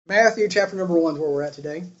Matthew chapter number 1 is where we're at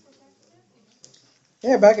today.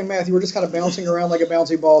 Yeah, back in Matthew, we're just kind of bouncing around like a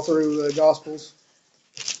bouncy ball through the Gospels.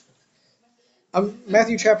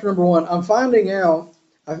 Matthew chapter number 1. I'm finding out,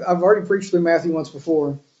 I've already preached through Matthew once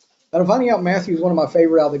before, but I'm finding out Matthew is one of my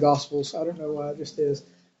favorite out of the Gospels. I don't know why, it just is.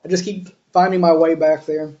 I just keep finding my way back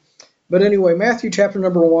there. But anyway, Matthew chapter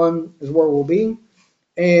number 1 is where we'll be.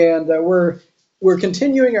 And we're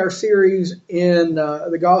continuing our series in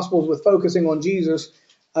the Gospels with focusing on Jesus.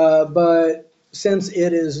 But since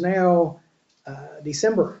it is now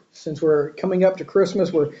December, since we're coming up to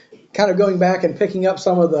Christmas, we're kind of going back and picking up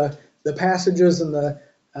some of the passages and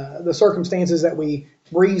the circumstances that we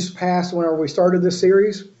breezed past whenever we started this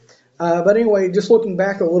series. But anyway, just looking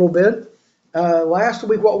back a little bit, last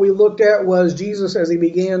week what we looked at was Jesus as he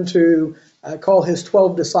began to call his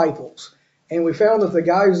 12 disciples. And we found that the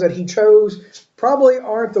guys that he chose probably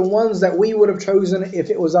aren't the ones that we would have chosen if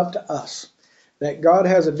it was up to us. That God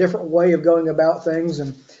has a different way of going about things.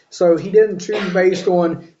 And so he didn't choose based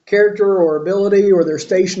on character or ability or their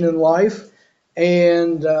station in life.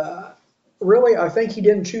 And really, I think he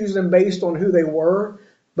didn't choose them based on who they were,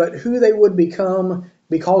 but who they would become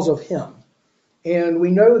because of him. And we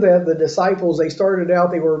know that the disciples, they started out,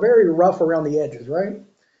 they were very rough around the edges, right?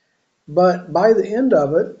 But by the end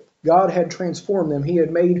of it, God had transformed them. He had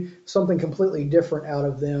made something completely different out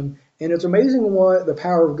of them. And it's amazing what the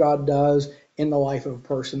power of God does in the life of a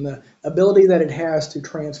person, the ability that it has to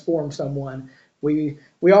transform someone. We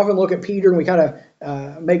often look at Peter and we kind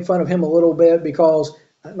of make fun of him a little bit because,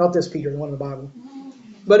 not this Peter, the one in the Bible.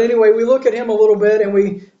 But anyway, we look at him a little bit and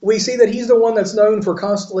we see that he's the one that's known for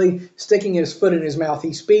constantly sticking his foot in his mouth.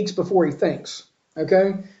 He speaks before he thinks,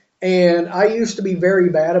 okay? And I used to be very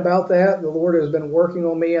bad about that. The Lord has been working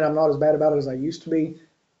on me, and I'm not as bad about it as I used to be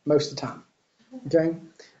most of the time. Okay?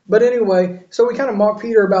 But anyway, so we kind of mock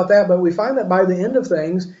Peter about that, but we find that by the end of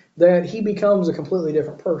things, that he becomes a completely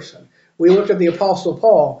different person. We looked at the Apostle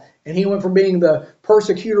Paul, and he went from being the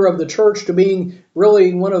persecutor of the church to being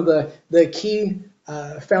really one of the key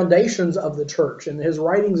foundations of the church and his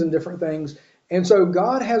writings and different things. And so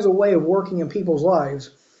God has a way of working in people's lives.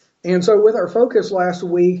 And so with our focus last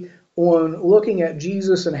week on looking at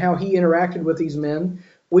Jesus and how he interacted with these men,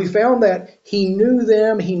 we found that he knew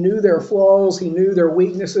them, he knew their flaws, he knew their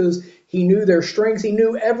weaknesses, he knew their strengths, he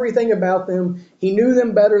knew everything about them, he knew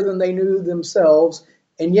them better than they knew themselves,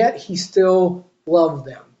 and yet he still loved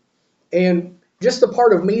them. And just the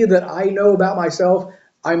part of me that I know about myself,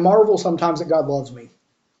 I marvel sometimes that God loves me.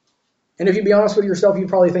 And if you be honest with yourself, you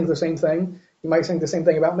probably think the same thing. You might think the same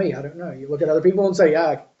thing about me. I don't know. You look at other people and say,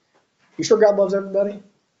 yeah, you sure God loves everybody?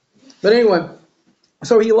 But anyway,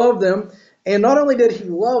 so he loved them. And not only did he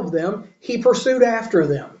love them, he pursued after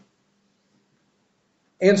them.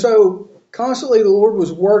 And so constantly the Lord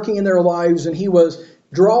was working in their lives and he was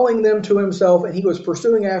drawing them to himself and he was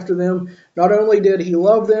pursuing after them. Not only did he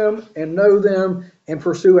love them and know them and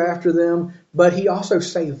pursue after them, but he also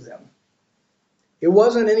saved them. It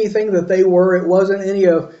wasn't anything that they were. It wasn't any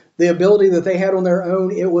of the ability that they had on their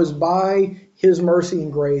own. It was by his mercy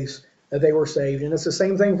and grace that they were saved. And it's the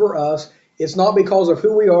same thing for us. It's not because of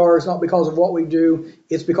who we are. It's not because of what we do.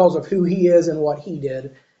 It's because of who he is and what he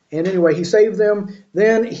did. And anyway, he saved them.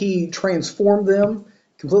 Then he transformed them,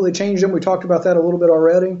 completely changed them. We talked about that a little bit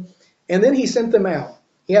already. And then he sent them out.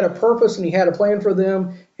 He had a purpose and he had a plan for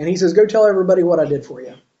them. And he says, go tell everybody what I did for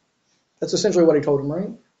you. That's essentially what he told them, right?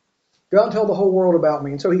 Go out and tell the whole world about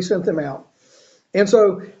me. And so he sent them out. And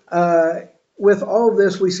so with all of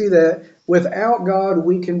this, we see that without God,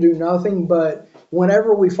 we can do nothing. But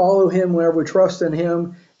whenever we follow him, whenever we trust in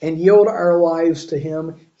him and yield our lives to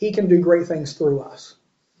him, he can do great things through us.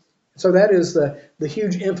 So that is the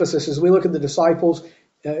huge emphasis as we look at the disciples.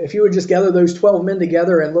 If you would just gather those 12 men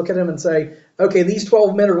together and look at them and say, okay, these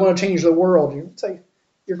 12 men are going to change the world, you'd say,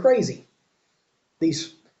 you're crazy.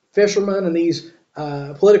 These fishermen and these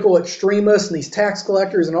political extremists and these tax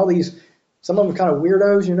collectors and all these, some of them kind of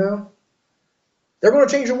weirdos, you know. They're going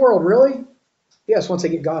to change the world, really? Yes, once they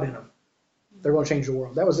get God in them. They're going to change the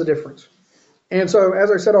world. That was the difference. And so,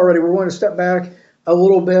 as I said already, we're going to step back a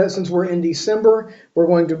little bit. Since we're in December, we're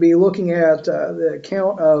going to be looking at the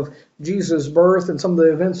account of Jesus' birth and some of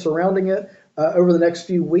the events surrounding it over the next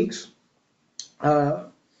few weeks.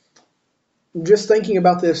 Just thinking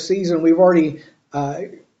about this season, we've already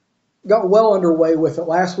got well underway with it.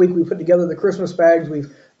 Last week, we put together the Christmas bags.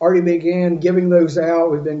 We've already began giving those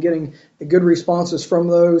out. We've been getting good responses from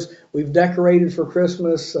those. We've decorated for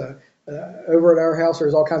Christmas. Over at our house,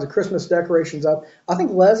 there's all kinds of Christmas decorations up. I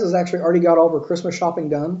think Les has actually already got all of her Christmas shopping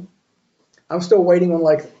done. I'm still waiting on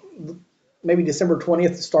like maybe December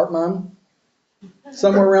 20th to start mine.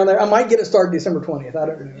 Somewhere around there. I might get it started December 20th. I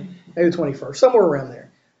don't know. Maybe the 21st. Somewhere around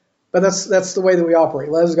there. But that's the way that we operate.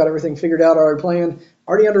 Les has got everything figured out, already planned,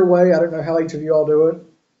 already underway. I don't know how each of you all do it.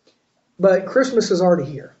 But Christmas is already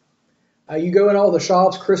here. You go in all the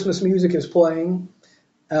shops, Christmas music is playing.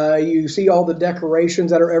 You see all the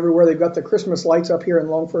decorations that are everywhere. They've got the Christmas lights up here in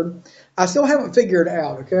Longford. I still haven't figured it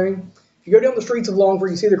out, okay? If you go down the streets of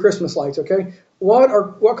Longford, you see the Christmas lights, okay? What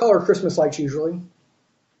color are Christmas lights usually?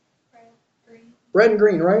 Red and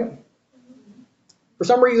green, right? For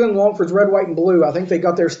some reason, Longford's red, white, and blue. I think they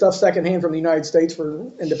got their stuff secondhand from the United States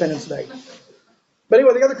for Independence Day. But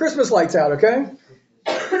anyway, they got the Christmas lights out, okay?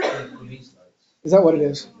 Is that what it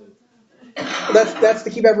is? That's to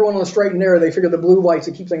keep everyone on the straight and narrow. They figure the blue lights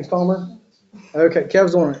to keep things calmer. Okay,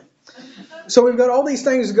 Kev's on it. So we've got all these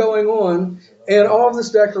things going on, and all of this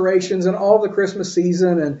decorations, and all of the Christmas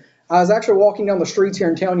season. And I was actually walking down the streets here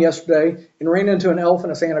in town yesterday and ran into an elf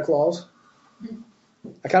and a Santa Claus.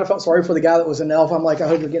 I kind of felt sorry for the guy that was an elf. I'm like, I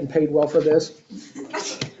hope you're getting paid well for this.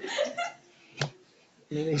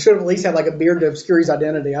 I mean, he should have at least had like a beard to obscure his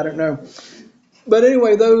identity. I don't know. But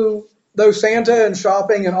anyway, though Santa and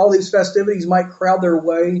shopping and all these festivities might crowd their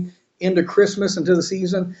way into Christmas and to the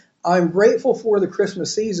season, I'm grateful for the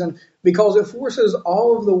Christmas season because it forces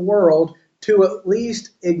all of the world to at least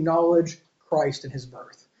acknowledge Christ and his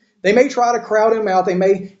birth. They may try to crowd him out. They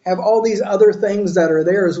may have all these other things that are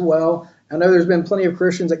there as well. I know there's been plenty of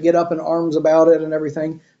Christians that get up in arms about it and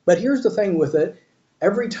everything. But here's the thing with it.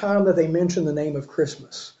 Every time that they mention the name of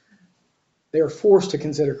Christmas, they are forced to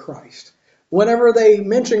consider Christ. Whenever they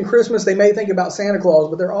mention Christmas, they may think about Santa Claus,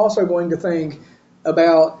 but they're also going to think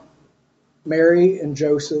about Mary and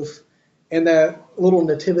Joseph and that little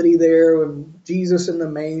nativity there with Jesus in the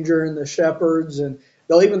manger and the shepherds. And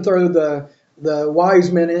they'll even throw the wise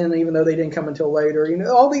men in, even though they didn't come until later. You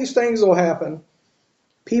know, all these things will happen.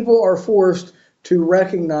 People are forced to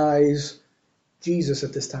recognize Jesus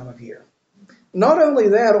at this time of year. Not only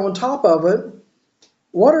that, on top of it,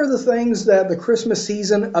 what are the things that the Christmas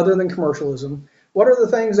season, other than commercialism, what are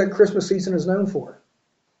the things that Christmas season is known for?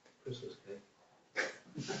 Christmas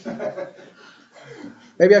cake.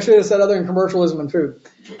 Maybe I should have said other than commercialism and food.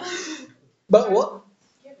 But what?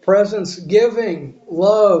 Presents, giving,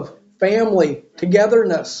 love, family,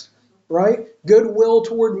 togetherness, right? Goodwill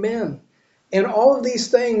toward men. And all of these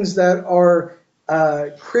things that are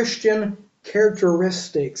Christian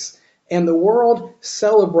characteristics. And the world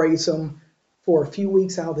celebrates them for a few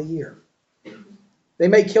weeks out of the year. They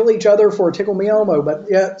may kill each other for a tickle me Elmo, but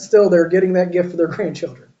yet still they're getting that gift for their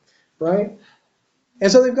grandchildren, right?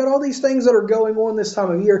 And so they've got all these things that are going on this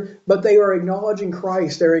time of year, but they are acknowledging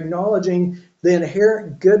Christ. They're acknowledging the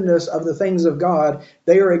inherent goodness of the things of God.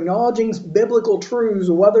 They are acknowledging biblical truths,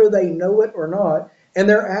 whether they know it or not, and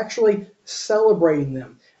they're actually celebrating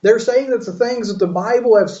them. They're saying that the things that the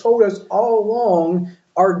Bible has told us all along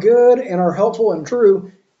are good and are helpful and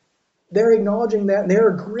true. They're acknowledging that and they're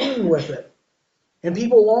agreeing with it. And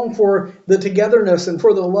people long for the togetherness and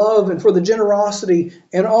for the love and for the generosity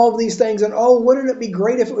and all of these things. And oh, wouldn't it be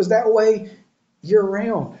great if it was that way year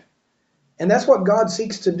round? And that's what God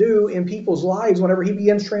seeks to do in people's lives whenever he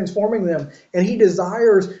begins transforming them. And he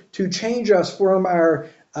desires to change us from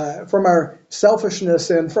our selfishness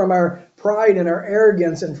and from our pride and our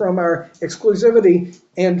arrogance and from our exclusivity,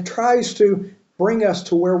 and tries to bring us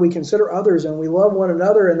to where we consider others and we love one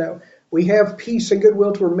another and that we have peace and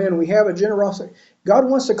goodwill toward men. We have a generosity. God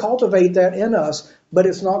wants to cultivate that in us, but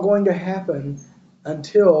it's not going to happen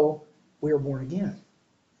until we are born again.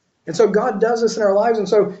 And so God does this in our lives. And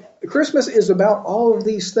so Christmas is about all of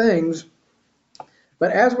these things.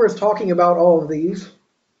 But as we're talking about all of these,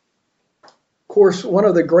 of course, one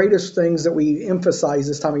of the greatest things that we emphasize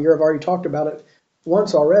this time of year, I've already talked about it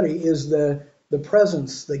once already, is the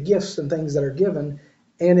presents, the gifts and things that are given.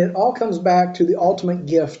 And it all comes back to the ultimate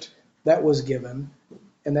gift that was given,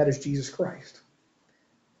 and that is Jesus Christ.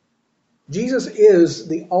 Jesus is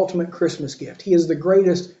the ultimate Christmas gift. He is the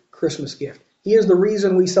greatest Christmas gift. He is the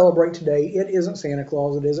reason we celebrate today. It isn't Santa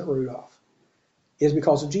Claus. It isn't Rudolph. It is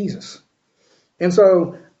because of Jesus. And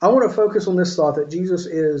so I want to focus on this thought that Jesus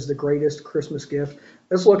is the greatest Christmas gift.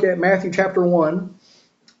 Let's look at Matthew chapter 1,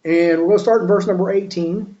 and we're going to start in verse number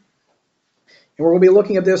 18. And we're going to be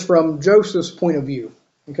looking at this from Joseph's point of view.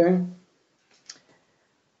 Okay?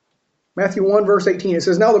 Matthew 1, verse 18, it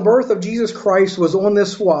says, "Now the birth of Jesus Christ was on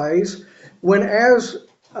this wise, when as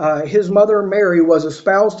his mother Mary was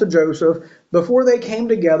espoused to Joseph, before they came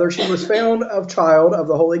together, she was found of child of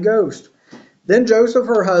the Holy Ghost. Then Joseph,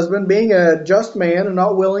 her husband, being a just man and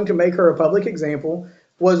not willing to make her a public example,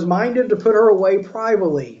 was minded to put her away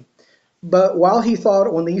privately. But while he thought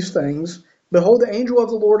on these things, behold, the angel of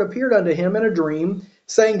the Lord appeared unto him in a dream,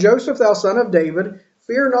 saying, Joseph, thou son of David,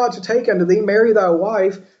 fear not to take unto thee Mary thy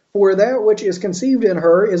wife, for that which is conceived in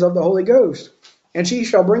her is of the Holy Ghost. And she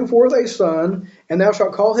shall bring forth a son, and thou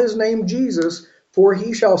shalt call his name Jesus, for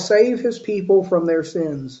he shall save his people from their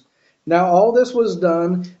sins. Now all this was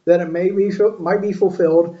done that it might be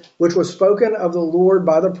fulfilled, which was spoken of the Lord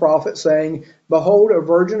by the prophet, saying, Behold, a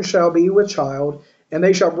virgin shall be with child, and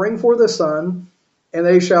they shall bring forth a son, and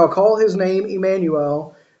they shall call his name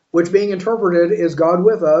Emmanuel, which being interpreted is God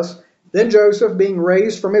with us. Then Joseph, being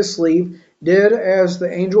raised from his sleep, did as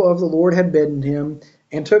the angel of the Lord had bidden him,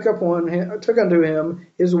 and took unto him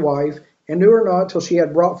his wife, and knew her not till she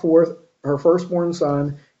had brought forth her firstborn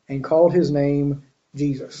son, and called his name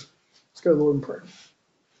Jesus. Let's go to the Lord in prayer.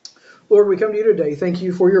 Lord, we come to you today. Thank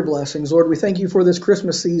you for your blessings. Lord, we thank you for this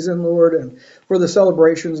Christmas season, Lord, and for the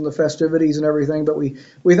celebrations and the festivities and everything. But we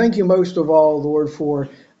thank you most of all, Lord, for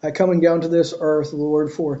coming down to this earth,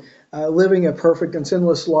 Lord, for living a perfect and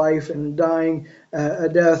sinless life and dying a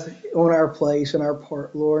death on our place and our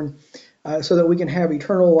part, Lord, so that we can have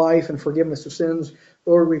eternal life and forgiveness of sins.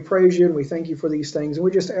 Lord, we praise you and we thank you for these things. And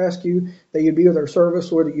we just ask you that you'd be with our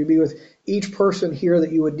service, Lord, that you'd be with each person here,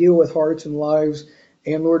 that you would deal with hearts and lives.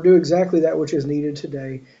 And Lord, do exactly that which is needed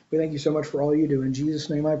today. We thank you so much for all you do. In Jesus'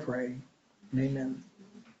 name I pray. Amen.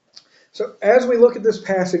 So as we look at this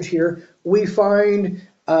passage here, we find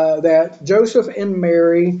that Joseph and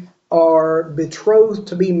Mary are betrothed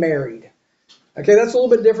to be married. Okay, that's a little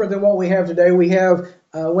bit different than what we have today. We have,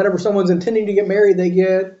 whenever someone's intending to get married, they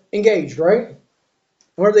get engaged, right?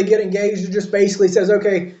 And whenever they get engaged, it just basically says,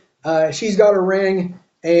 okay, she's got a ring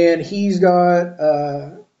and he's got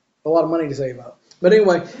a lot of money to save up. But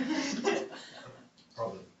anyway, I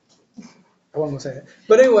wasn't going to say that.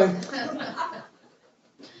 But anyway,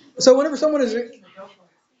 so whenever someone is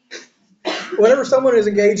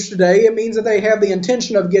engaged today, it means that they have the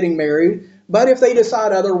intention of getting married. But if they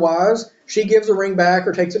decide otherwise, she gives the ring back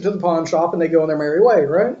or takes it to the pawn shop and they go on their merry way,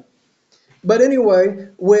 right? But anyway,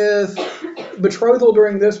 with betrothal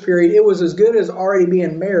during this period, it was as good as already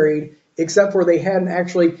being married, except for they hadn't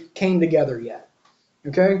actually came together yet.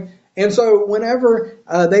 Okay? And so whenever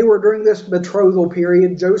they were during this betrothal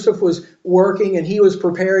period, Joseph was working and he was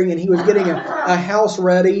preparing and he was getting a house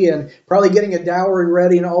ready and probably getting a dowry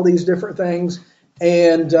ready and all these different things.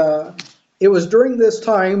 And it was during this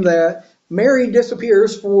time that Mary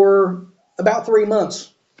disappears for about 3 months.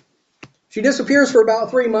 She disappears for about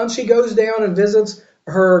 3 months. She goes down and visits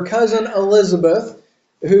her cousin Elizabeth,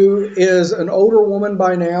 who is an older woman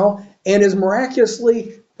by now and is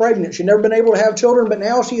miraculously pregnant. She'd never been able to have children, but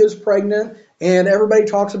now she is pregnant, and everybody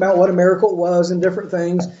talks about what a miracle it was and different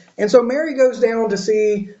things. And so Mary goes down to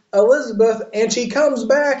see Elizabeth, and she comes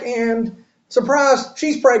back, and surprise,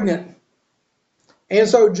 she's pregnant. And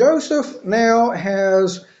so Joseph now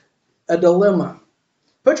has a dilemma.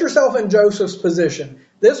 Put yourself in Joseph's position.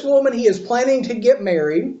 This woman he is planning to get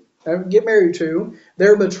married to.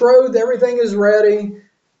 They're betrothed. Everything is ready.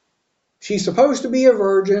 She's supposed to be a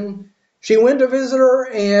virgin. She went to visit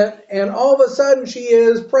her aunt, and all of a sudden she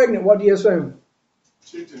is pregnant. What do you assume?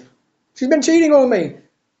 Cheating. She's been cheating on me.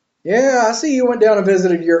 Yeah, I see you went down and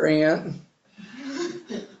visited your aunt.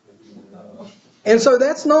 And so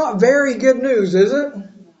that's not very good news, is it?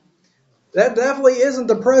 That definitely isn't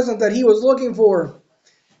the present that he was looking for.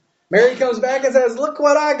 Mary comes back and says, look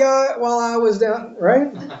what I got while I was down,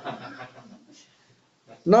 right?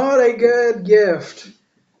 Not a good gift.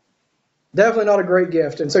 Definitely not a great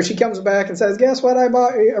gift. And so she comes back and says, guess what I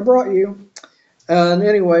brought you? And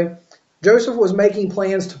anyway, Joseph was making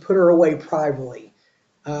plans to put her away privately.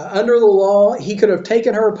 Under the law, he could have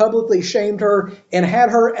taken her, publicly shamed her, and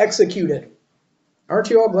had her executed. Aren't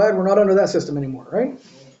you all glad we're not under that system anymore, right?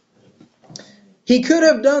 He could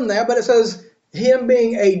have done that, but it says him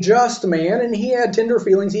being a just man, and he had tender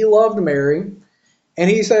feelings. He loved Mary. And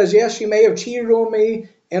he says, yes, she may have cheated on me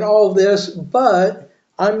and all of this, but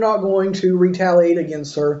I'm not going to retaliate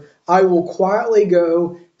against her. I will quietly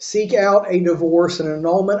go seek out a divorce and an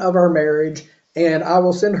annulment of our marriage, and I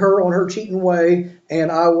will send her on her cheating way, and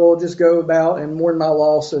I will just go about and mourn my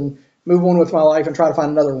loss and move on with my life and try to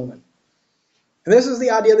find another woman. And this is the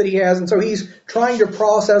idea that he has, and so he's trying to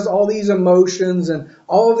process all these emotions and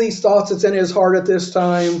all of these thoughts that's in his heart at this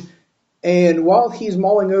time. And while he's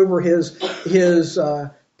mulling over his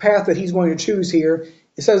path that he's going to choose here,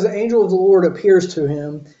 it says the angel of the Lord appears to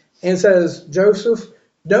him and says, Joseph,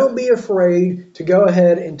 don't be afraid to go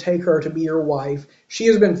ahead and take her to be your wife. She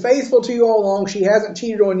has been faithful to you all along. She hasn't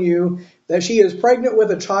cheated on you. That she is pregnant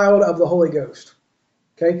with a child of the Holy Ghost.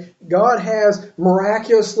 Okay? God has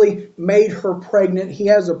miraculously made her pregnant. He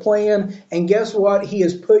has a plan. And guess what? He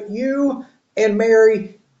has put you and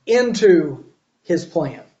Mary into his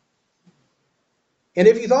plan. And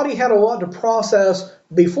if you thought he had a lot to process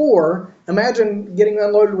before, imagine getting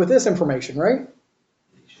unloaded with this information, right?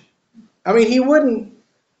 I mean, he wouldn't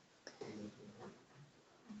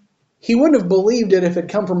have believed it if it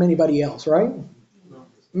come from anybody else, right?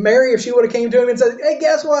 Mary, if she would have came to him and said, hey,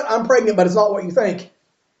 guess what? I'm pregnant, but it's not what you think.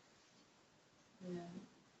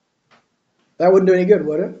 That wouldn't do any good,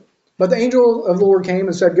 would it? But the angel of the Lord came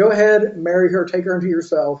and said, go ahead, marry her, take her into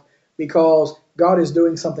yourself, because God is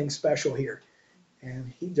doing something special here.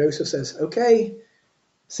 And Joseph says, okay,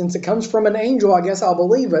 since it comes from an angel, I guess I'll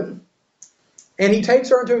believe it. And he takes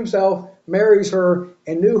her into himself, marries her,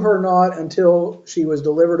 and knew her not until she was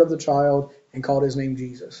delivered of the child and called his name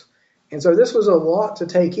Jesus. And so this was a lot to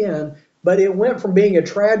take in, but it went from being a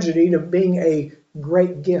tragedy to being a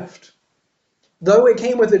great gift. Though it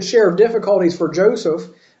came with its share of difficulties for Joseph,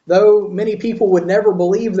 though many people would never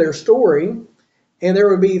believe their story, and there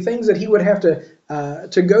would be things that he would have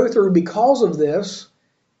to go through because of this,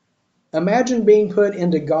 imagine being put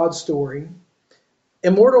into God's story,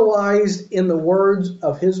 immortalized in the words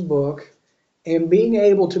of his book, and being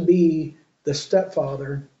able to be the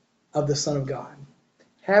stepfather of the Son of God.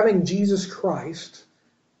 Having Jesus Christ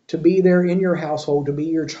to be there in your household, to be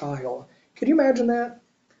your child. Could you imagine that?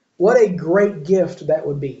 What a great gift that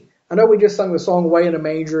would be. I know we just sung the song Way in a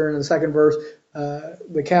Manger in the second verse.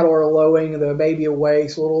 The cattle are lowing, the baby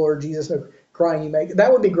awakes, little Lord Jesus, no crying you make.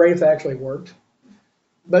 That would be great if that actually worked.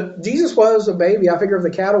 But Jesus was a baby. I figure if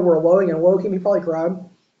the cattle were lowing and woke him, he probably cried.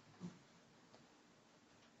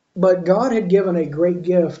 But God had given a great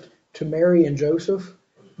gift to Mary and Joseph,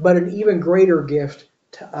 but an even greater gift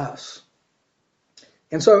to us.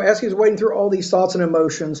 And so as he's wading through all these thoughts and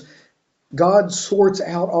emotions, God sorts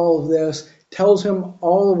out all of this, tells him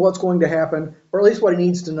all of what's going to happen, or at least what he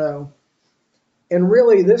needs to know. And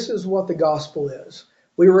really, this is what the gospel is.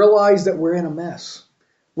 We realize that we're in a mess.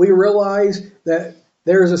 We realize that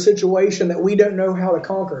there is a situation that we don't know how to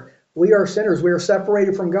conquer. We are sinners. We are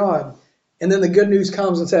separated from God. And then the good news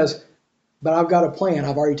comes and says, but I've got a plan.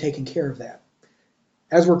 I've already taken care of that.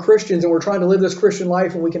 As we're Christians and we're trying to live this Christian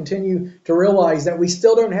life, and we continue to realize that we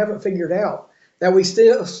still don't have it figured out, that we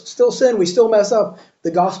still sin, we still mess up,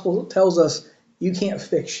 the gospel tells us you can't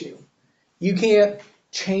fix you. You can't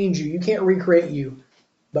change you. You can't recreate you.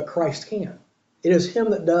 But Christ can. It is him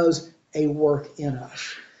that does a work in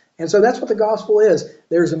us. And so that's what the gospel is.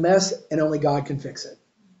 There's a mess and only God can fix it.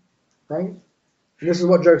 Right? And this is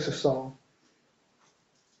what Joseph saw.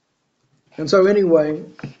 And so anyway,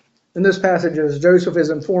 in this passage, as Joseph is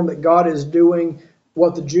informed that God is doing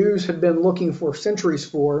what the Jews had been looking for centuries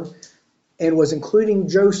for, and was including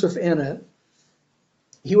Joseph in it,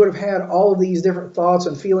 he would have had all of these different thoughts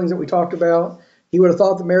and feelings that we talked about. He would have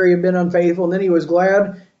thought that Mary had been unfaithful, and then he was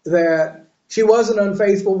glad that she wasn't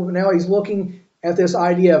unfaithful, but now he's looking at this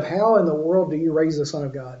idea of how in the world do you raise the Son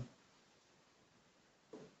of God?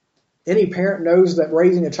 Any parent knows that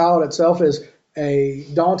raising a child itself is a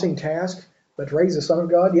daunting task, but to raise the Son of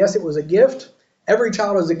God, yes, it was a gift. Every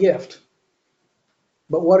child is a gift.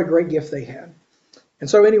 But what a great gift they had. And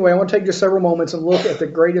so anyway, I want to take just several moments and look at the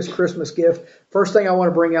greatest Christmas gift. First thing I want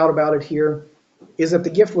to bring out about it here is that the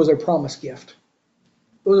gift was a promise gift.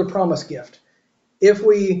 It was a promise gift. If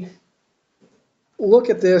we look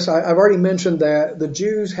at this, I've already mentioned that the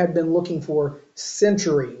Jews had been looking for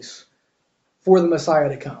centuries for the Messiah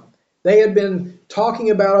to come. They had been talking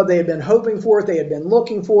about it. They had been hoping for it. They had been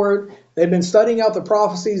looking for it. They had been studying out the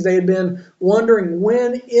prophecies. They had been wondering,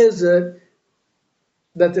 when is it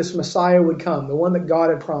that this Messiah would come, the one that God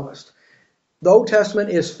had promised? The Old Testament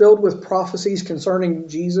is filled with prophecies concerning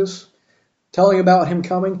Jesus, telling about him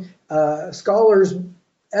coming. Scholars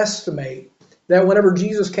estimate that whenever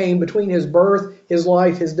Jesus came, between his birth, his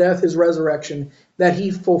life, his death, his resurrection, that he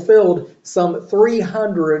fulfilled some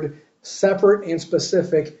 300 separate and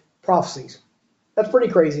specific prophecies. That's pretty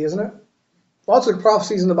crazy, isn't it? Lots of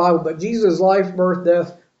prophecies in the Bible, but Jesus' life, birth,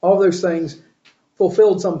 death, all those things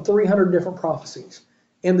fulfilled some 300 different prophecies.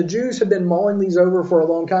 And the Jews had been mulling these over for a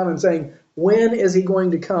long time and saying, when is he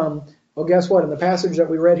going to come? Well, guess what? In the passage that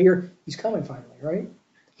we read here, he's coming finally, right?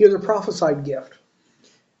 He was a prophesied gift.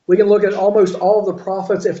 We can look at almost all of the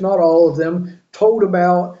prophets, if not all of them, told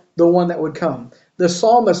about the one that would come. The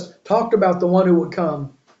psalmist talked about the one who would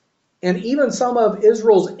come. And even some of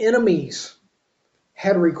Israel's enemies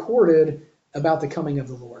had recorded about the coming of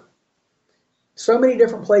the Lord. So many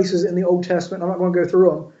different places in the Old Testament, I'm not going to go through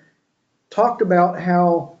them, talked about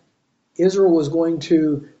how Israel was going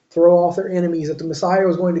to throw off their enemies, that the Messiah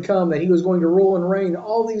was going to come, that he was going to rule and reign,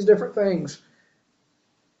 all these different things.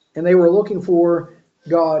 And they were looking for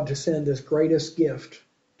God to send this greatest gift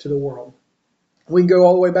to the world. We go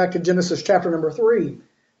all the way back to Genesis chapter number 3.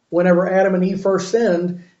 Whenever Adam and Eve first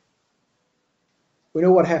sinned, we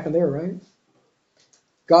know what happened there, right?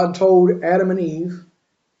 God told Adam and Eve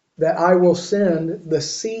that I will send the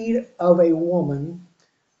seed of a woman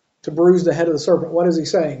to bruise the head of the serpent. What is he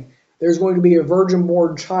saying? There's going to be a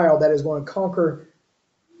virgin-born child that is going to conquer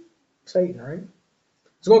Satan, right?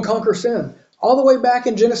 He's going to conquer sin. All the way back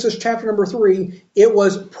in Genesis chapter number 3, it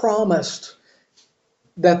was promised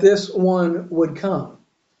that this one would come.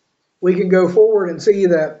 We can go forward and see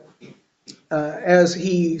that as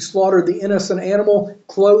he slaughtered the innocent animal,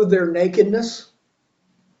 clothed their nakedness.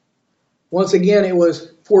 Once again, it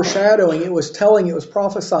was foreshadowing, it was telling, it was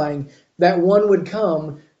prophesying that one would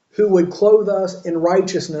come who would clothe us in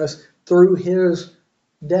righteousness through his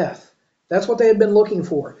death. That's what they had been looking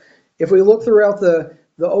for. If we look throughout the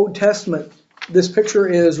Old Testament, this picture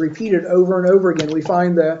is repeated over and over again. We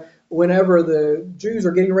find that whenever the Jews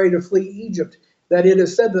are getting ready to flee Egypt, that it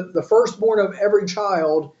is said that the firstborn of every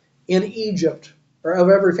child in Egypt, or of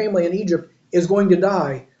every family in Egypt, is going to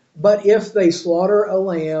die. But if they slaughter a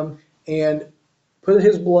lamb and put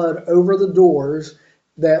his blood over the doors,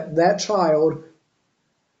 that child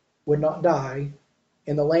would not die,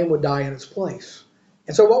 and the lamb would die in its place.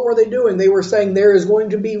 And so what were they doing? They were saying there is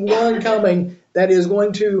going to be one coming that is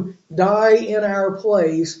going to die in our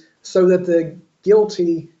place so that the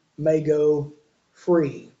guilty may go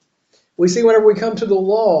free. We see whenever we come to the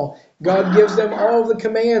law, God gives them all of the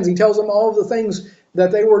commands. He tells them all of the things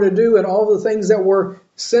that they were to do and all of the things that were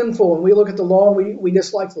sinful. And we look at the law, we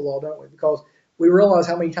dislike the law, don't we? Because we realize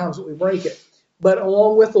how many times that we break it. But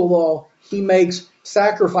along with the law, he makes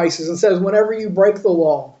sacrifices and says, whenever you break the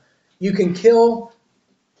law, you can kill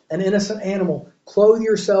an innocent animal, clothe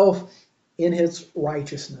yourself in its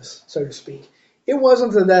righteousness, so to speak. It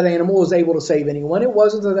wasn't that that animal was able to save anyone. It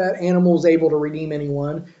wasn't that that animal was able to redeem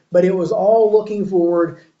anyone, but it was all looking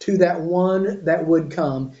forward to that one that would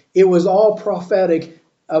come. It was all prophetic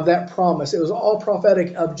of that promise. It was all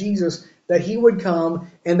prophetic of Jesus, that he would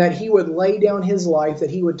come and that he would lay down his life, that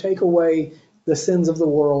he would take away the sins of the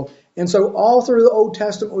world. And so all through the Old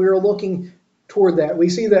Testament, we are looking toward that. We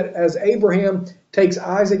see that as Abraham takes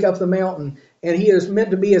Isaac up the mountain, and he is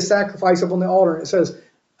meant to be a sacrifice up on the altar. And it says,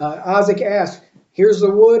 Isaac asked, here's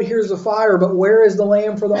the wood, here's the fire, but where is the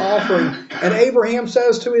lamb for the offering? And Abraham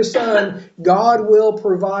says to his son, God will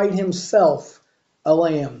provide himself a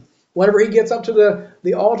lamb. Whenever he gets up to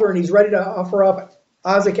the altar and he's ready to offer up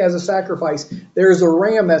Isaac as a sacrifice, there's a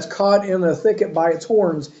ram that's caught in the thicket by its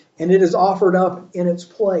horns, and it is offered up in its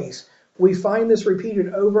place. We find this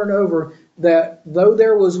repeated over and over, that though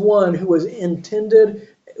there was one who was intended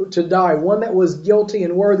to die, one that was guilty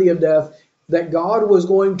and worthy of death, that God was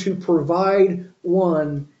going to provide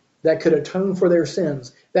one that could atone for their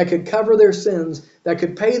sins, that could cover their sins, that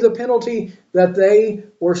could pay the penalty that they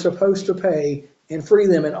were supposed to pay and free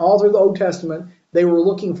them. And all through the Old Testament, they were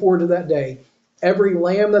looking forward to that day. Every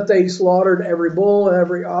lamb that they slaughtered, every bull,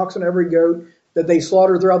 every ox, and every goat that they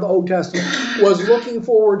slaughtered throughout the Old Testament was looking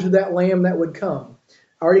forward to that lamb that would come.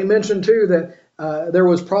 I already mentioned, too, that there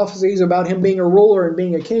was prophecies about him being a ruler and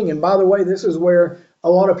being a king. And by the way, this is where a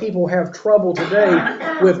lot of people have trouble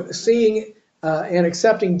today with seeing and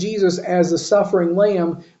accepting Jesus as the suffering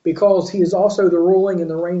lamb, because he is also the ruling and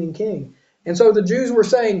the reigning king. And so the Jews were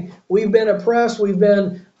saying, we've been oppressed, we've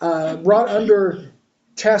been brought under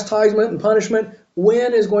chastisement and punishment.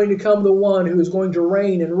 When is going to come the one who is going to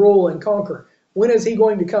reign and rule and conquer? When is he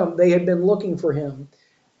going to come? They had been looking for him.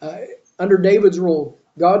 Under David's rule,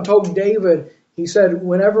 God told David, he said,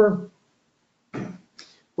 whenever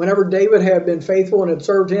David had been faithful and had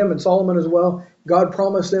served him, and Solomon as well, God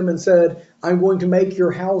promised them and said, I'm going to make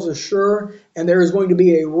your houses sure, and there is going to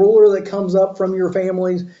be a ruler that comes up from your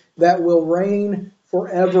families that will reign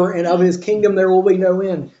forever, and of his kingdom there will be no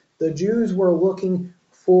end. The Jews were looking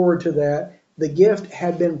forward to that. The gift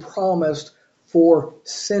had been promised for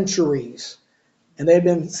centuries, and they had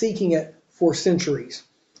been seeking it for centuries.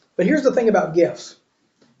 But here's the thing about gifts.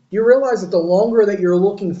 You realize that the longer that you're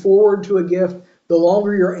looking forward to a gift, the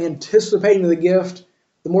longer you're anticipating the gift,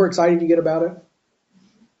 the more excited you get about it.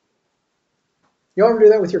 You ever do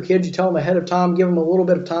that with your kids? You tell them ahead of time, give them a little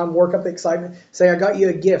bit of time, work up the excitement. Say, I got you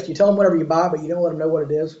a gift. You tell them whenever you buy it, but you don't let them know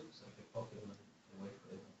what it is.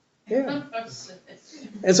 Yeah.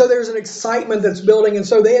 And so there's an excitement that's building. And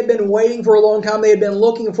so they had been waiting for a long time. They had been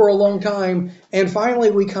looking for a long time. And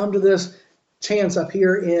finally we come to this chance up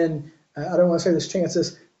here in, I don't want to say this chance,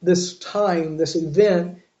 this time, this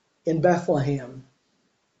event in Bethlehem,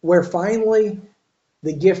 where finally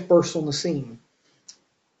the gift bursts on the scene.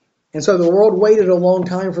 And so the world waited a long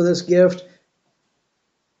time for this gift.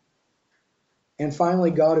 And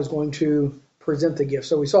finally God is going to present the gift.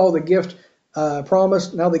 So we saw the gift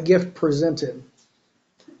promised, now the gift presented.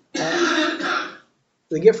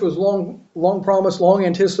 The gift was long promised, long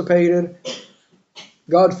anticipated.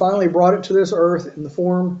 God finally brought it to this earth in the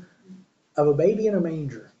form of a baby in a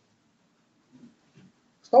manger.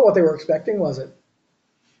 It's not what they were expecting, was it?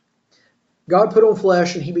 God put on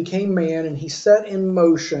flesh and he became man and he set in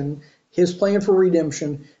motion his plan for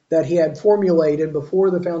redemption that he had formulated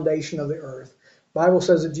before the foundation of the earth. The Bible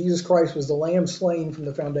says that Jesus Christ was the lamb slain from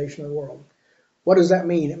the foundation of the world. What does that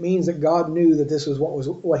mean? It means that God knew that this was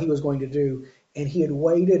what he was going to do. And he had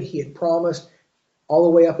waited, he had promised all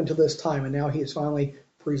the way up until this time. And now he has finally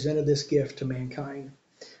presented this gift to mankind.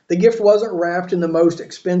 The gift wasn't wrapped in the most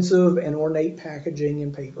expensive and ornate packaging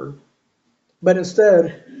and paper, but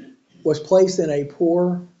instead was placed in a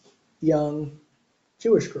poor, young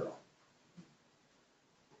Jewish girl.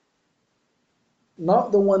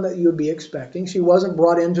 Not the one that you would be expecting. She wasn't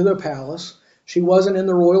brought into the palace. She wasn't in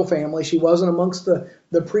the royal family. She wasn't amongst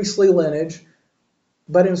the priestly lineage,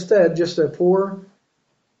 but instead just a poor,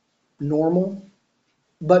 normal,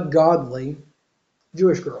 but godly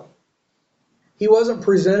Jewish girl. He wasn't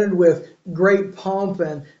presented with great pomp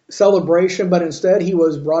and celebration, but instead he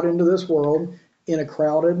was brought into this world in a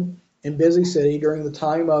crowded and busy city during the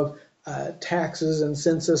time of taxes and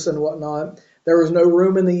census and whatnot. There was no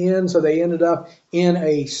room in the inn, so they ended up in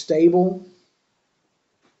a stable.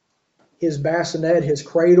 His bassinet, his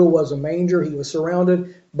cradle was a manger. He was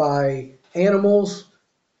surrounded by animals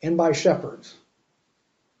and by shepherds.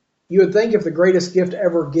 You would think if the greatest gift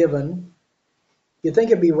ever given, you'd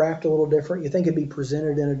think it'd be wrapped a little different. You'd think it'd be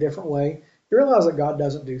presented in a different way. You realize that God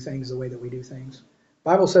doesn't do things the way that we do things.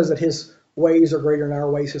 The Bible says that his ways are greater than our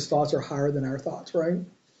ways. His thoughts are higher than our thoughts, right?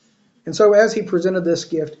 And so as he presented this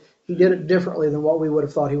gift, he did it differently than what we would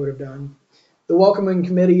have thought he would have done. The welcoming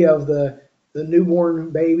committee of the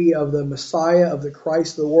newborn baby, of the Messiah, of the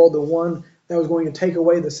Christ of the world, the one that was going to take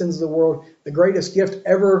away the sins of the world, the greatest gift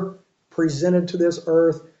ever presented to this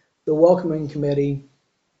earth, the welcoming committee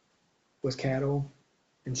was cattle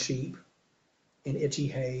and sheep and itchy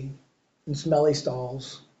hay and smelly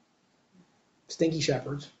stalls, stinky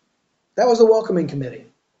shepherds. That was the welcoming committee.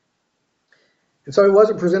 And so it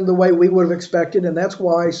wasn't presented the way we would have expected, and that's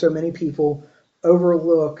why so many people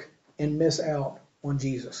overlook and miss out on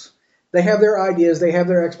Jesus. They have their ideas, they have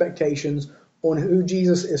their expectations on who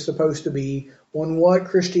Jesus is supposed to be, on what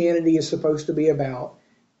Christianity is supposed to be about,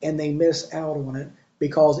 and they miss out on it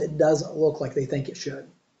because it doesn't look like they think it should.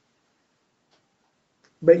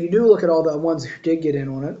 But you do look at all the ones who did get in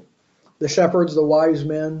on it. The shepherds, the wise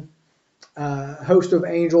men, host of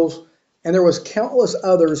angels, and there was countless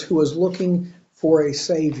others who was looking for a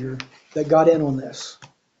Savior that got in on this.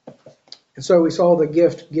 And so we saw the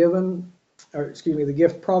gift given, the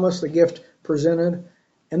gift promised, the gift presented,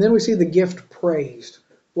 and then we see the gift praised.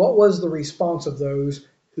 What was the response of those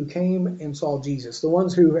who came and saw Jesus? The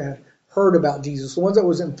ones who had heard about Jesus, the ones that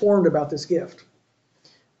was informed about this gift.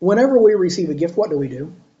 Whenever we receive a gift, what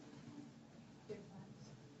do?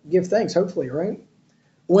 Give thanks, hopefully, right?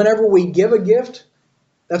 Whenever we give a gift,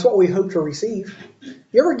 that's what we hope to receive.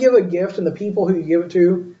 You ever give a gift and the people who you give it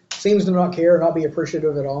to seems to not care, not be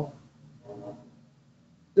appreciative at all?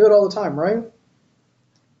 Do it all the time, right?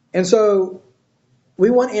 And so we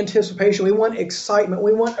want anticipation, we want excitement,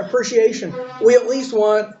 we want appreciation. We at least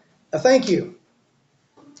want a thank you.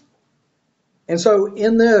 And so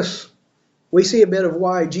in this, we see a bit of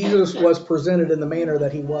why Jesus was presented in the manner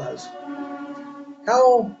that he was.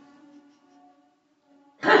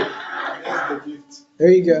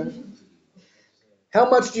 There you go. How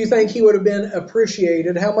much do you think he would have been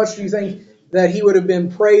appreciated? How much do you think that he would have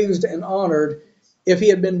been praised and honored if he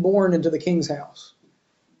had been born into the king's house?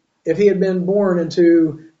 If he had been born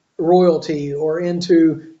into royalty or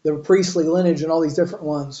into the priestly lineage and all these different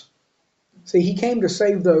ones? See, he came to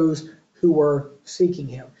save those who were seeking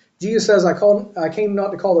him. Jesus says, I came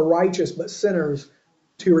not to call the righteous, but sinners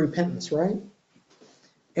to repentance, right?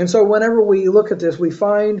 And so whenever we look at this, we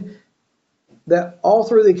find that all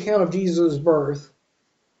through the account of Jesus' birth,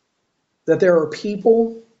 that there are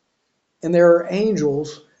people and there are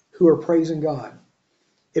angels who are praising God.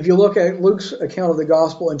 If you look at Luke's account of the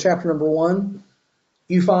gospel in chapter number 1,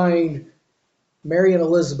 you find Mary and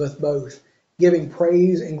Elizabeth both giving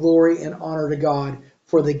praise and glory and honor to God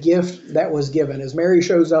for the gift that was given. As Mary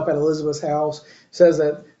shows up at Elizabeth's house, says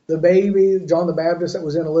that the baby, John the Baptist, that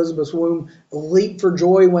was in Elizabeth's womb, leaped for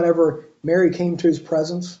joy whenever Mary came to his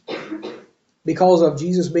presence because of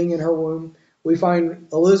Jesus being in her womb. We find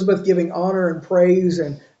Elizabeth giving honor and praise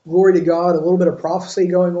and glory to God, a little bit of prophecy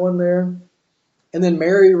going on there. And then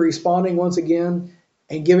Mary responding once again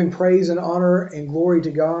and giving praise and honor and glory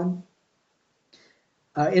to God.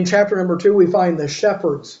 In chapter number 2, we find the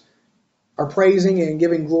shepherds are praising and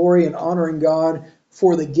giving glory and honoring God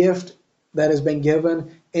for the gift that has been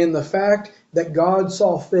given and the fact that God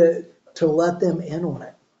saw fit to let them in on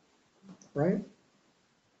it. Right?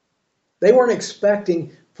 They weren't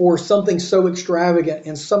expecting for something so extravagant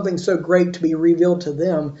and something so great to be revealed to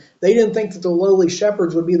them. They didn't think that the lowly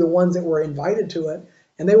shepherds would be the ones that were invited to it.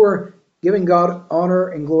 And they were giving God honor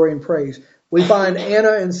and glory and praise. We find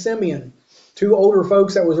Anna and Simeon, two older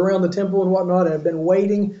folks that was around the temple and whatnot, and have been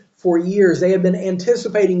waiting for years. They had been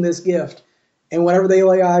anticipating this gift. And whenever they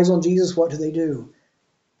lay eyes on Jesus, what do?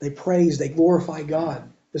 They praise, they glorify God.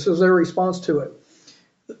 This was their response to it.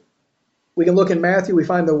 We can look in Matthew, we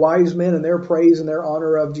find the wise men and their praise and their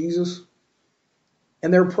honor of Jesus.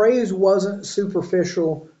 And their praise wasn't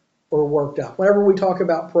superficial or worked up. Whenever we talk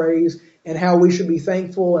about praise and how we should be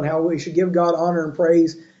thankful and how we should give God honor and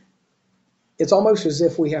praise, it's almost as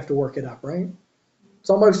if we have to work it up, right? It's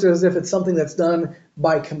almost as if it's something that's done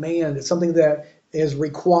by command. It's something that is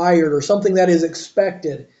required or something that is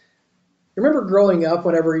expected. Remember growing up,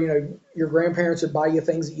 whenever your grandparents would buy you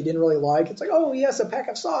things that you didn't really like, it's like, oh yes, a pack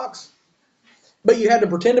of socks. But you had to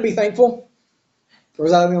pretend to be thankful? Or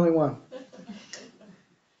was I the only one?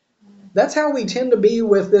 That's how we tend to be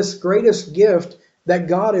with this greatest gift that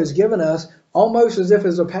God has given us, almost as if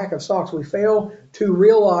it's a pack of socks. We fail to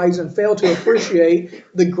realize and fail to appreciate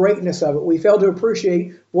the greatness of it. We fail to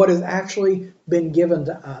appreciate what has actually been given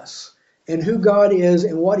to us and who God is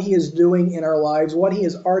and what He is doing in our lives, what He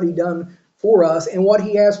has already done for us and what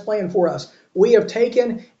He has planned for us. We have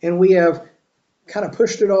taken and we have kind of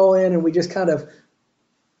pushed it all in and we just kind of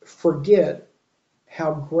forget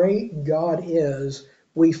how great God is.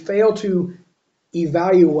 We fail to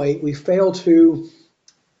evaluate, we fail to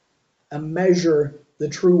measure the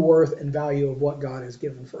true worth and value of what God has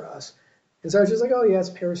given for us. And so it's just like, oh yeah, it's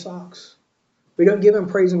a pair of socks. We don't give Him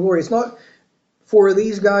praise and glory. It's not for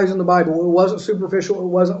these guys in the Bible. It wasn't superficial. It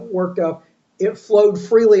wasn't worked up. It flowed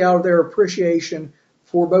freely out of their appreciation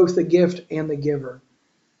for both the gift and the giver.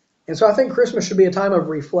 And so I think Christmas should be a time of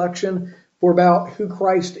reflection for about who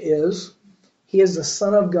Christ is. He is the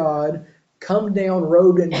Son of God, come down,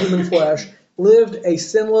 robed in human flesh, lived a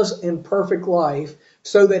sinless and perfect life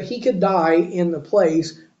so that He could die in the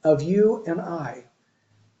place of you and I.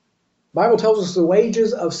 The Bible tells us the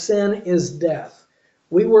wages of sin is death.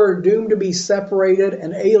 We were doomed to be separated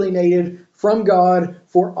and alienated from God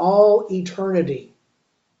for all eternity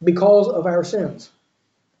because of our sins.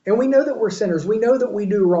 And we know that we're sinners. We know that we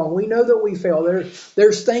do wrong. We know that we fail.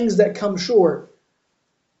 There's things that come short.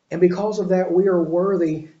 And because of that, we are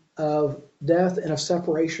worthy of death and of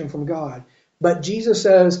separation from God. But Jesus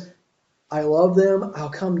says, I love them. I'll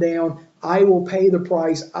come down. I will pay the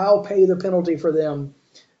price. I'll pay the penalty for them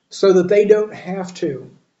so that they don't have to.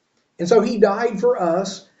 And so He died for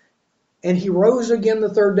us. And He rose again the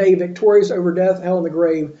third day, victorious over death, hell, and the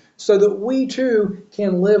grave, so that we too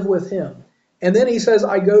can live with Him. And then He says,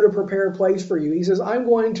 I go to prepare a place for you. He says, I'm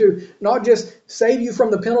going to not just save you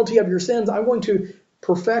from the penalty of your sins, I'm going to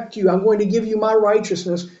perfect you. I'm going to give you my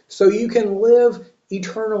righteousness so you can live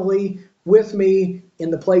eternally with me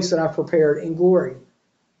in the place that I've prepared in glory.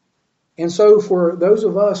 And so for those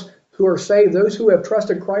of us who are saved, those who have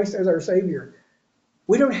trusted Christ as our Savior,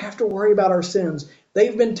 we don't have to worry about our sins.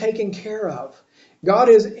 They've been taken care of. God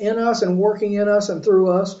is in us and working in us and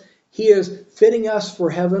through us. He is fitting us for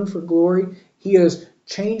heaven, for glory. He is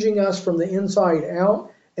changing us from the inside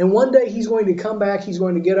out. And one day He's going to come back. He's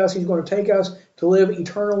going to get us. He's going to take us to live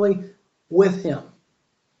eternally with Him.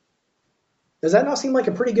 Does that not seem like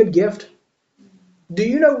a pretty good gift? Do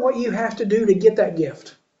you know what you have to do to get that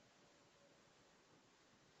gift?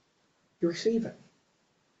 You receive it.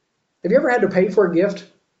 Have you ever had to pay for a gift?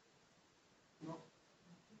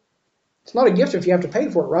 It's not a gift if you have to pay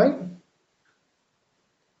for it, right?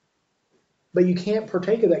 But you can't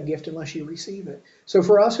partake of that gift unless you receive it. So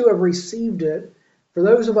for us who have received it, for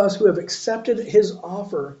those of us who have accepted His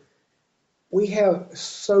offer, we have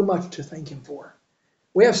so much to thank Him for.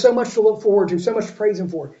 We have so much to look forward to, so much to praise Him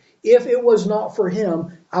for. If it was not for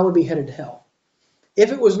Him, I would be headed to hell.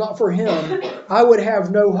 If it was not for Him, I would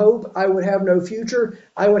have no hope. I would have no future.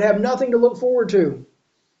 I would have nothing to look forward to.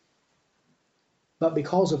 But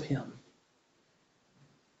because of Him,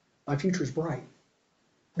 my future is bright.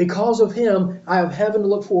 Because of Him, I have heaven to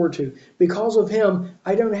look forward to. Because of Him,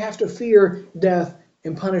 I don't have to fear death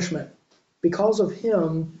and punishment. Because of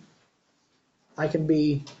Him, I can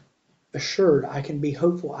be assured. I can be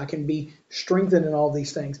hopeful. I can be strengthened in all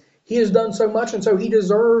these things. He has done so much, and so He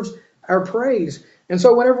deserves our praise. And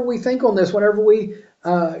so whenever we think on this, whenever we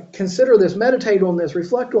consider this, meditate on this,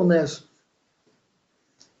 reflect on this,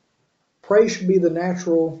 praise should be the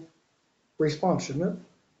natural response, shouldn't it?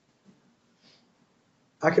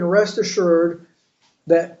 I can rest assured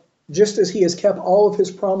that just as he has kept all of his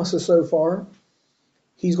promises so far,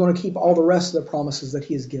 he's going to keep all the rest of the promises that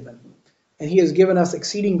he has given. And he has given us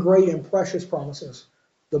exceeding great and precious promises,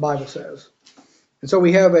 the Bible says. And so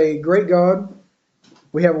we have a great God.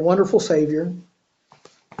 We have a wonderful Savior.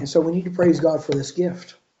 And so we need to praise God for this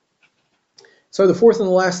gift. So the fourth and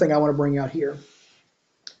the last thing I want to bring out here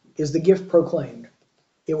is the gift proclaimed.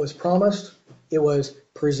 It was promised, it was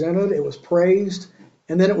presented, it was praised,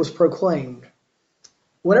 and then it was proclaimed.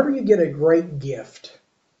 Whenever you get a great gift,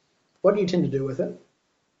 what do you tend to do with it?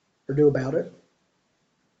 Or do about it?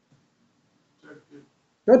 You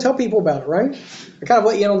don't tell people about it, right? I kind of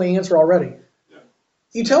let you in on the answer already.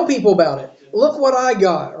 You tell people about it. Look what I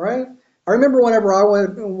got, right? I remember whenever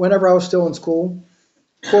I was still in school,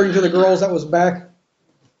 according to the girls, that was back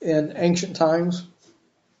in ancient times,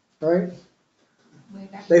 right?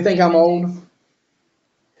 They think I'm old.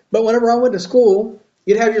 But whenever I went to school,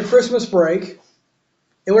 you'd have your Christmas break,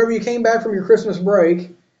 and whenever you came back from your Christmas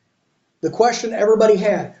break, the question everybody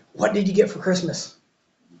had, what did you get for Christmas?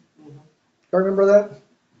 You remember that?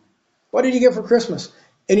 What did you get for Christmas?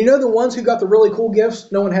 And you know the ones who got the really cool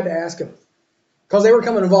gifts, no one had to ask them. Because they were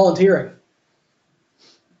coming and volunteering.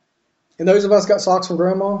 And those of us got socks from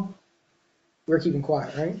Grandma, we were keeping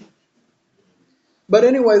quiet, right? But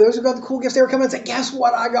anyway, those who got the cool gifts, they were coming and saying, guess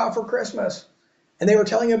what I got for Christmas? And they were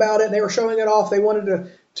telling about it, and they were showing it off. They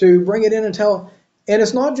wanted to bring it in and tell. And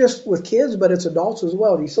it's not just with kids, but it's adults as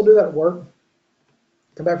well. Do you still do that at work?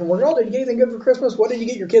 Come back from work, oh, did you get anything good for Christmas? What did you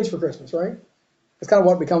get your kids for Christmas, right? That's kind of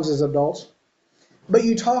what it becomes as adults. But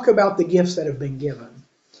you talk about the gifts that have been given.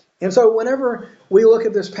 And so whenever we look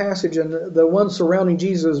at this passage and the one surrounding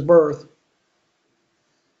Jesus' birth,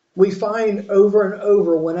 we find over and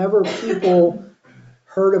over whenever people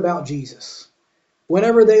heard about Jesus,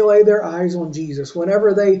 whenever they laid their eyes on Jesus,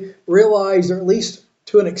 whenever they realized, or at least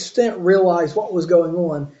to an extent realized what was going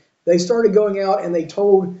on, they started going out and they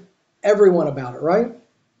told everyone about it, right?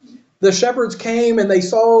 The shepherds came and they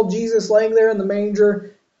saw Jesus laying there in the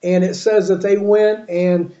manger, and it says that they went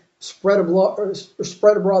and spread abroad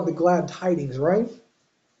the glad tidings, right?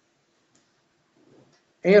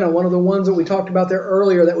 Anna, one of the ones that we talked about there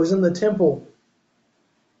earlier that was in the temple,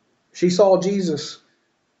 she saw Jesus.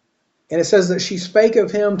 And it says that she spake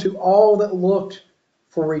of him to all that looked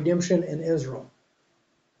for redemption in Israel.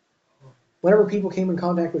 Whenever people came in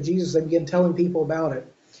contact with Jesus, they began telling people about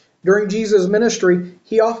it. During Jesus' ministry,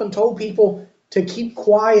 he often told people to keep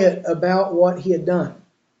quiet about what he had done.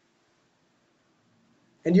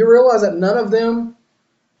 And you realize that none of them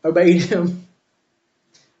obeyed him.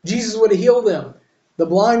 Jesus would heal them. The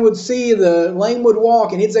blind would see, the lame would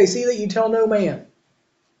walk, and he'd say, see that you tell no man.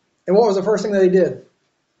 And what was the first thing that they did?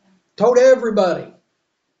 Told everybody.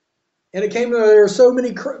 And it came to there were so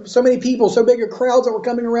many people, so big a crowds that were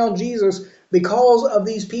coming around Jesus because of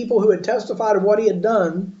these people who had testified of what he had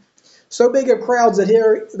done. So big of crowds that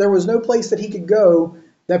there was no place that he could go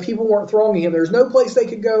that people weren't thronging him. There was no place they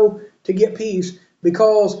could go to get peace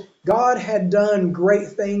because God had done great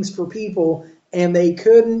things for people and they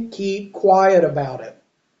couldn't keep quiet about it.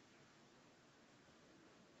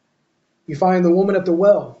 You find the woman at the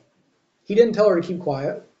well. He didn't tell her to keep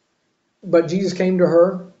quiet, but Jesus came to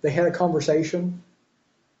her. They had a conversation.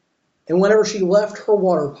 And whenever she left her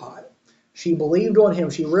water pot, she believed on him.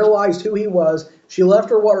 She realized who he was. She left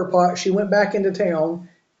her water pot. She went back into town.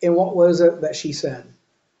 And what was it that she said?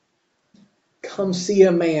 Come see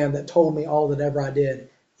a man that told me all that ever I did.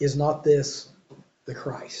 Is not this the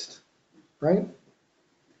Christ? Right?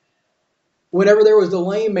 Whenever there was the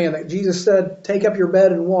lame man that Jesus said, take up your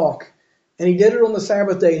bed and walk. And he did it on the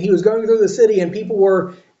Sabbath day. And he was going through the city and people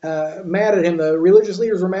were mad at him. The religious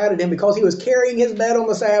leaders were mad at him because he was carrying his bed on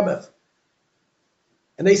the Sabbath.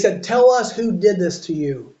 And they said, tell us who did this to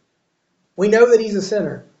you. We know that he's a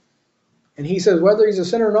sinner. And he says, whether he's a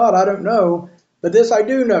sinner or not, I don't know. But this I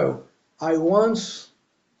do know. I got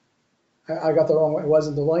the wrong one. It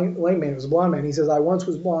wasn't the lame man, it was the blind man. He says, I once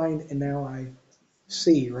was blind and now I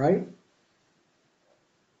see, right?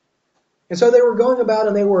 And so they were going about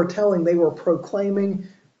and they were proclaiming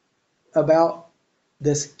about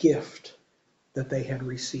this gift that they had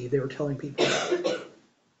received. They were telling people about it.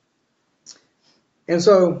 And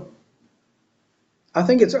so I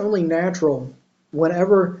think it's only natural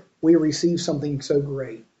whenever we receive something so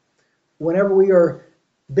great, whenever we are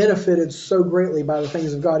benefited so greatly by the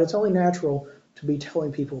things of God, it's only natural to be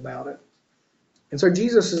telling people about it. And so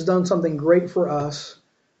Jesus has done something great for us,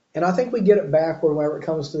 and I think we get it backward whenever it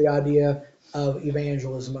comes to the idea of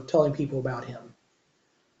evangelism, of telling people about him.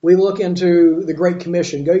 We look into the Great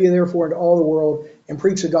Commission, go ye therefore into all the world and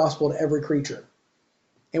preach the gospel to every creature.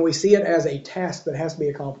 And we see it as a task that has to be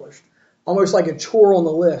accomplished, almost like a chore on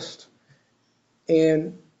the list.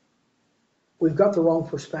 And we've got the wrong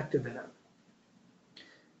perspective in it.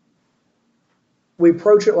 We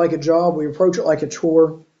approach it like a job, we approach it like a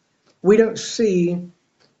chore. We don't see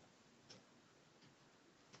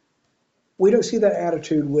that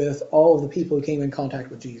attitude with all of the people who came in contact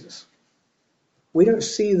with Jesus. We don't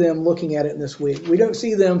see them looking at it in this week. We don't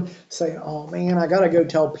see them saying, oh man, I got to go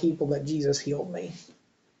tell people that Jesus healed me.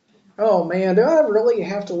 Oh man, do I really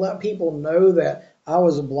have to let people know that I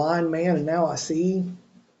was a blind man and now I see?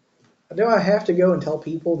 Do I have to go and tell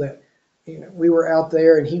people that we were out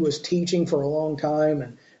there and he was teaching for a long time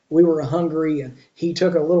and we were hungry and he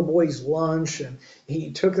took a little boy's lunch and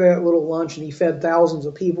he took that little lunch and he fed thousands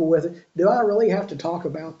of people with it? Do I really have to talk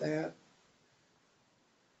about that?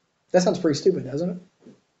 That sounds pretty stupid, doesn't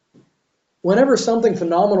it? Whenever something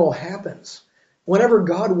phenomenal happens, whenever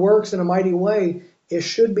God works in a mighty way, it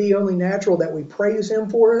should be only natural that we praise him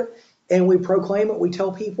for it and we proclaim it, we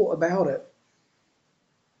tell people about it.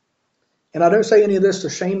 And I don't say any of this to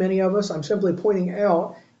shame any of us. I'm simply pointing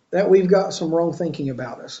out that we've got some wrong thinking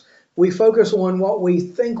about us. We focus on what we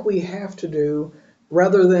think we have to do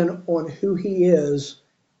rather than on who he is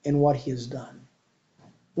and what he has done.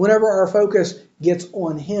 Whenever our focus gets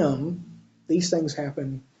on him, these things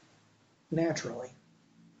happen naturally.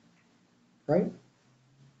 Right?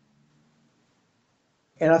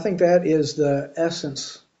 And I think that is the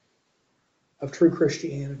essence of true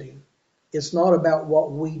Christianity. It's not about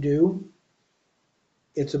what we do.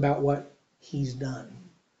 It's about what he's done.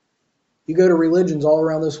 You go to religions all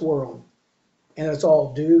around this world, and it's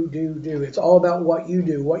all do. It's all about what you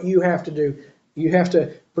do, what you have to do. You have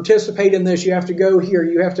to participate in this. You have to go here.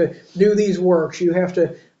 You have to do these works. You have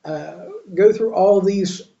to go through all of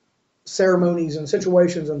these ceremonies and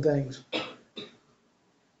situations and things.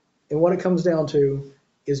 And what it comes down to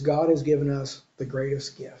is God has given us the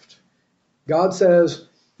greatest gift. God says,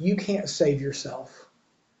 you can't save yourself,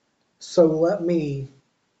 so let me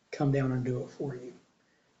come down and do it for you.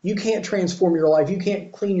 You can't transform your life. You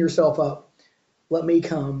can't clean yourself up. Let me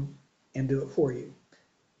come and do it for you.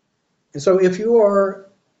 And so if you are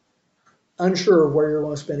unsure of where you're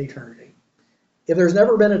going to spend eternity, if there's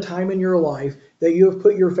never been a time in your life that you have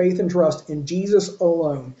put your faith and trust in Jesus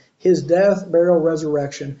alone, his death, burial,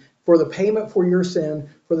 resurrection, for the payment for your sin,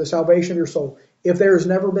 for the salvation of your soul, if there has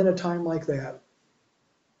never been a time like that,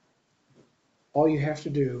 all you have to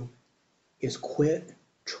do is quit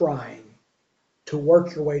trying to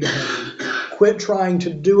work your way to heaven. Quit trying to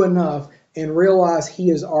do enough and realize he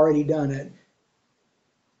has already done it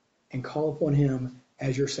and call upon him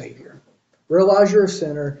as your Savior. Realize you're a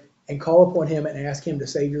sinner and call upon him and ask him to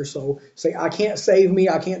save your soul. Say, I can't save me,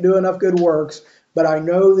 I can't do enough good works, but I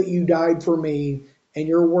know that you died for me, and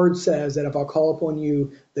your word says that if I'll call upon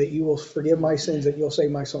you, that you will forgive my sins, that you'll save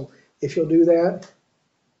my soul. If you'll do that,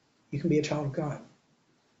 you can be a child of God.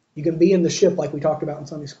 You can be in the ship like we talked about in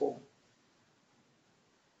Sunday school.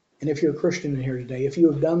 And if you're a Christian in here today, if you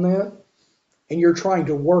have done that, and you're trying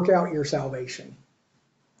to work out your salvation,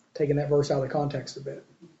 taking that verse out of context a bit,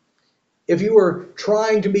 if you are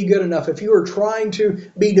trying to be good enough, if you are trying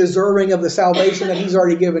to be deserving of the salvation that he's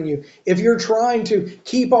already given you, if you're trying to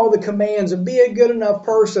keep all the commands and be a good enough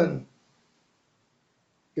person,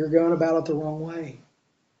 you're going about it the wrong way.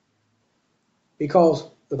 Because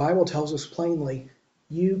the Bible tells us plainly,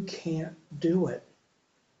 you can't do it.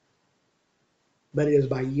 But it is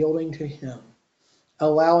by yielding to him,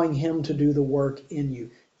 allowing him to do the work in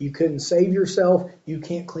you. You couldn't save yourself, you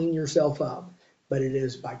can't clean yourself up. But it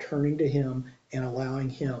is by turning to him and allowing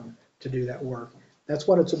him to do that work. That's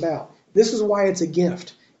what it's about. This is why it's a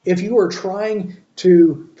gift. If you are trying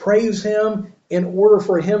to praise him in order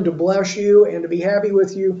for him to bless you and to be happy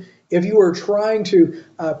with you, if you are trying to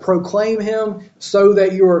proclaim him so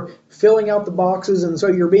that you're filling out the boxes and so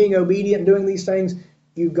you're being obedient and doing these things,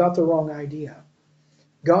 you've got the wrong idea.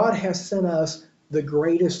 God has sent us the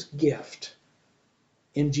greatest gift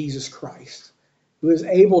in Jesus Christ, who is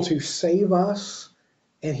able to save us,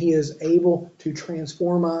 and he is able to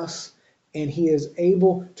transform us, and he is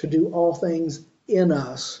able to do all things in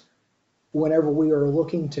us whenever we are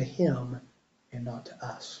looking to him and not to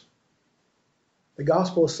us. The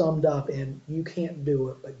gospel is summed up in you can't do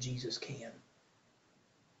it, but Jesus can.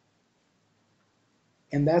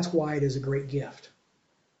 And that's why it is a great gift.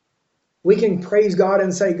 We can praise God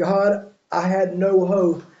and say, God, I had no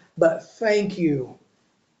hope, but thank you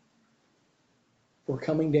for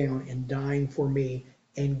coming down and dying for me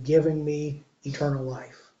and giving me eternal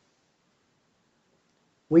life.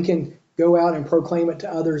 We can Go out and proclaim it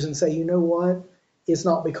to others and say, you know what? It's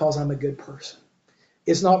not because I'm a good person.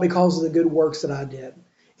 It's not because of the good works that I did.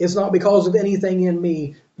 It's not because of anything in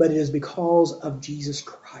me, but it is because of Jesus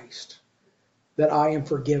Christ that I am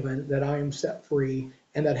forgiven, that I am set free,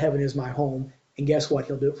 and that heaven is my home. And guess what?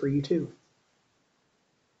 He'll do it for you too.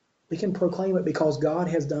 We can proclaim it because God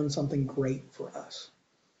has done something great for us.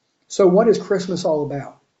 So what is Christmas all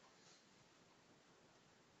about?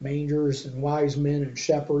 Mangers and wise men and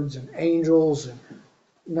shepherds and angels?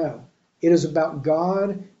 No. It is about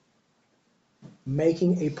God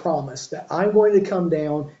making a promise that I'm going to come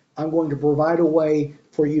down, I'm going to provide a way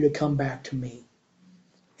for you to come back to me.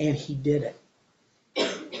 And he did it.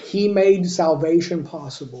 He made salvation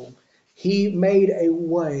possible. He made a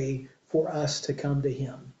way for us to come to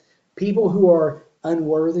him. People who are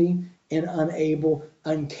unworthy and unable,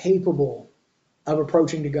 incapable of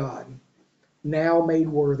approaching to God, now made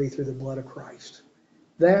worthy through the blood of Christ.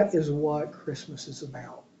 That is what Christmas is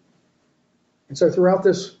about. And so throughout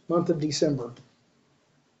this month of December,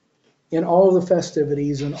 in all the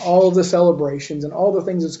festivities and all the celebrations and all the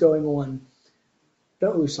things that's going on,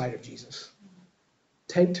 don't lose sight of Jesus.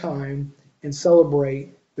 Take time and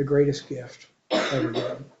celebrate the greatest gift ever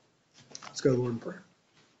given. Let's go, Lord, in prayer.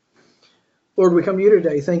 Lord, we come to you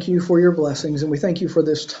today. Thank you for your blessings, and we thank you for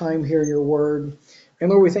this time here in your word. And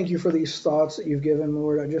Lord, we thank you for these thoughts that you've given,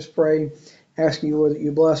 Lord. I just pray, asking you, Lord, that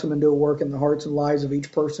you bless them and do a work in the hearts and lives of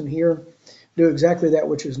each person here. Do exactly that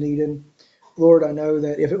which is needed. Lord, I know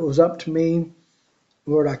that if it was up to me,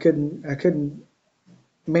 Lord, I couldn't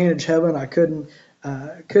manage heaven. I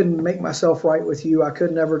couldn't make myself right with you. I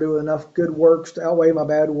could never do enough good works to outweigh my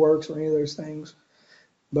bad works or any of those things.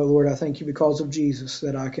 But Lord, I thank you because of Jesus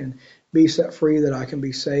that I can be set free, that I can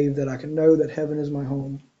be saved, that I can know that heaven is my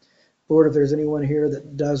home. Lord, if there's anyone here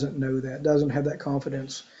that doesn't know that, doesn't have that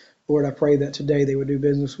confidence, Lord, I pray that today they would do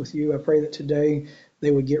business with you. I pray that today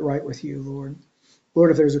they would get right with you, Lord.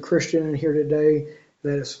 Lord, if there's a Christian in here today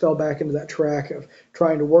that has fell back into that track of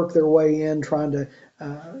trying to work their way in, trying to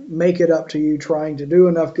make it up to you, trying to do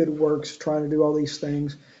enough good works, trying to do all these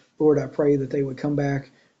things, Lord, I pray that they would come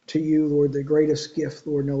back to you, Lord, the greatest gift,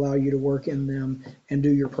 Lord, and allow you to work in them and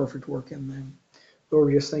do your perfect work in them. Lord,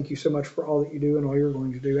 we just thank you so much for all that you do and all you're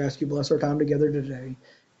going to do. I ask you bless our time together today.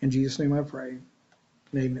 In Jesus' name I pray.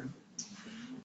 Amen.